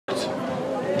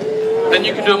Then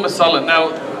you can do a masala.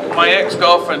 Now, my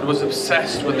ex-girlfriend was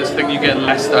obsessed with this thing you get in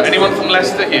Leicester. Anyone from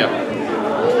Leicester here?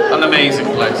 An amazing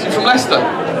place. You're from Leicester?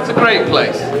 It's a great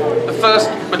place. The first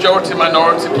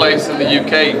majority-minority place in the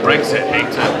UK. Brexit, hate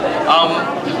it.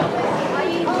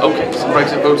 Okay, some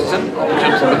Brexit voters in.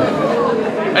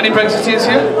 Any Brexiteers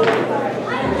here?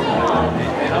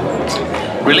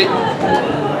 Really?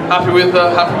 Happy with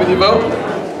your vote?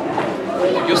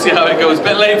 You'll see how it goes.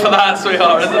 Bit late for that,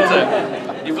 sweetheart, isn't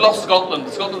it? You've lost Scotland.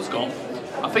 Scotland's gone.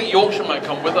 I think Yorkshire might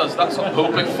come with us. That's what I'm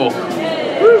hoping for.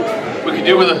 We could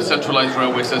do with a centralised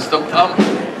railway system.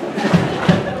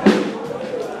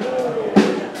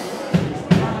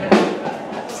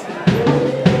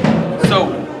 So,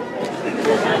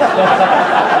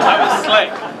 I was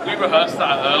slick. We rehearsed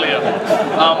that earlier.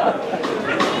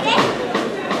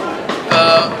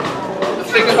 The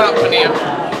thing about paneer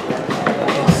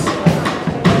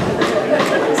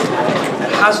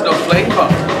has no flavour.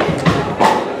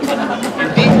 You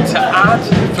need to add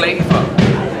flavour.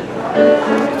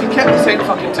 If you kept the same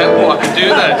fucking tempo, I could do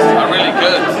this. I really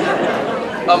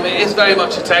could. It is very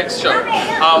much a texture.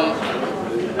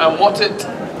 And what it's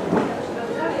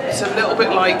a little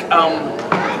bit like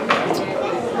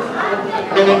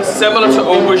similar to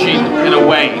aubergine in a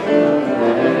way,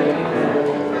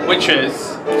 which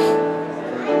is.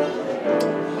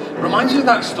 Reminds you of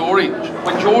that story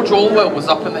when George Orwell was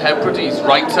up in the Hebrides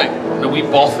writing in a wee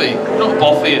bothy. You know what a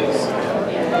bothy is?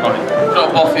 Right. You know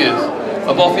what a bothy is?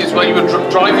 A bothy is where you would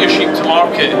drive your sheep to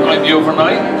market, it might be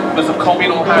overnight. There's a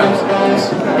communal house.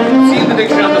 See in the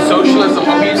dictionary under socialism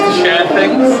when we used to share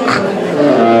things,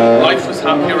 life was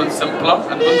happier and simpler,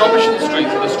 and there was rubbish in the streets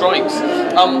and the strikes.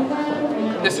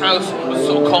 This house was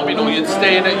sort of communal. You'd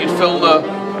stay in it, you'd fill the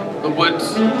wood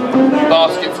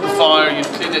basket for the fire, you'd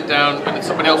clean it down, and then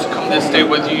somebody else would come there and stay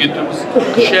with you. It was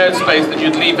shared space, then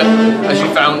you'd leave it as you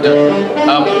found it.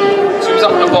 So he was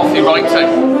up in a bothy writing,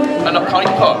 and a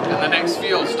piper in the next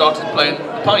field started playing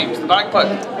the pipes, the bagpipe.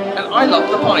 And I love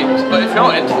the pipes, but if you're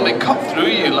not into them, they cut through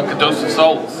you like a dose of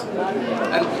salts.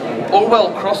 And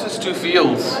Orwell crosses two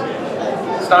fields,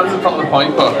 stands in front of the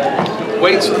piper,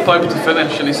 waits for the piper to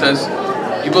finish, and he says,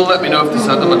 "You will let me know if the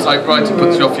sound of a typewriter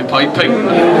puts you off your piping."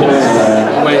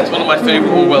 It's one of my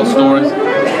favourite Orwell stories.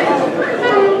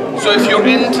 So if you're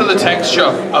into the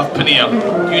texture of paneer,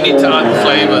 you need to add the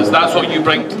flavours. That's what you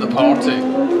bring to the party.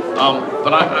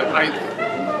 But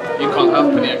you can't have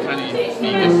paneer, can you?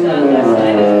 Vegan.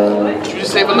 Should we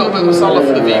just save a little bit of masala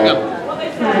for the vegan?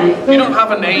 You don't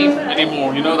have a name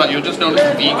anymore, you know that. You're just known as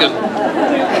the vegan.